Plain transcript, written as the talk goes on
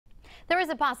There is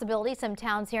a possibility some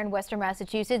towns here in western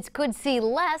Massachusetts could see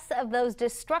less of those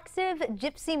destructive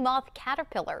gypsy moth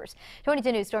caterpillars.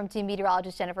 22 News Storm Team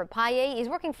meteorologist Jennifer Paye is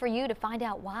working for you to find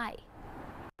out why.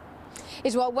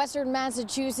 Is what western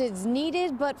Massachusetts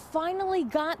needed but finally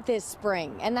got this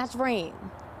spring, and that's rain.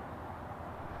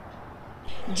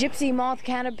 Gypsy moth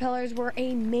caterpillars were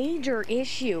a major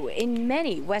issue in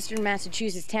many western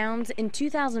Massachusetts towns in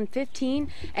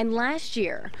 2015 and last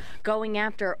year, going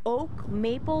after oak,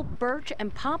 maple, birch,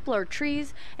 and poplar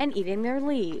trees and eating their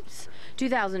leaves.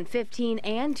 2015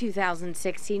 and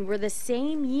 2016 were the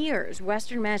same years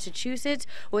western Massachusetts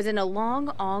was in a long,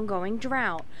 ongoing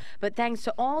drought. But thanks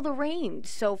to all the rain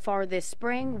so far this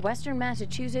spring, western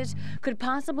Massachusetts could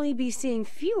possibly be seeing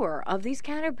fewer of these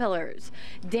caterpillars.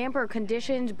 Damper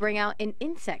conditions bring out an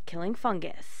insect-killing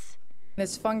fungus.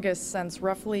 This fungus, since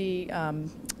roughly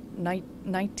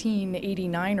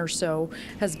 1989 or so,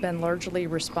 has been largely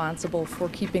responsible for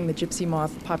keeping the gypsy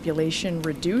moth population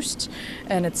reduced,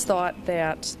 and it's thought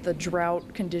that the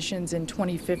drought conditions in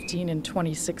 2015 and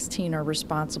 2016 are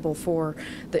responsible for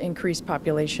the increased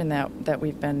population that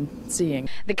we've been seeing.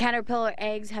 The caterpillar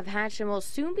eggs have hatched and will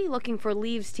soon be looking for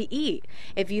leaves to eat.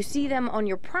 If you see them on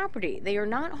your property, they are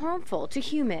not harmful to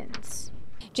humans.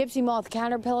 Gypsy moth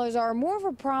caterpillars are more of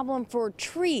a problem for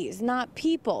trees, not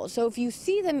people. So if you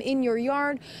see them in your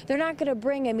yard, they're not going to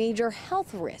bring a major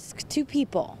health risk to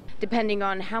people. Depending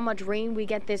on how much rain we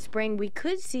get this spring, we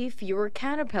could see fewer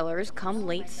caterpillars come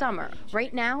late summer.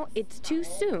 Right now, it's too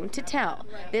soon to tell.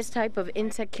 This type of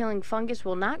insect-killing fungus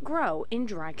will not grow in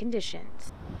dry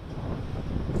conditions.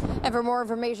 And for more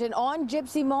information on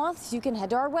gypsy moths, you can head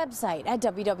to our website at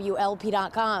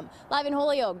wwlp.com. Live in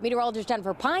Holyoke, meteorologist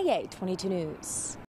Jennifer Paye, 22 News.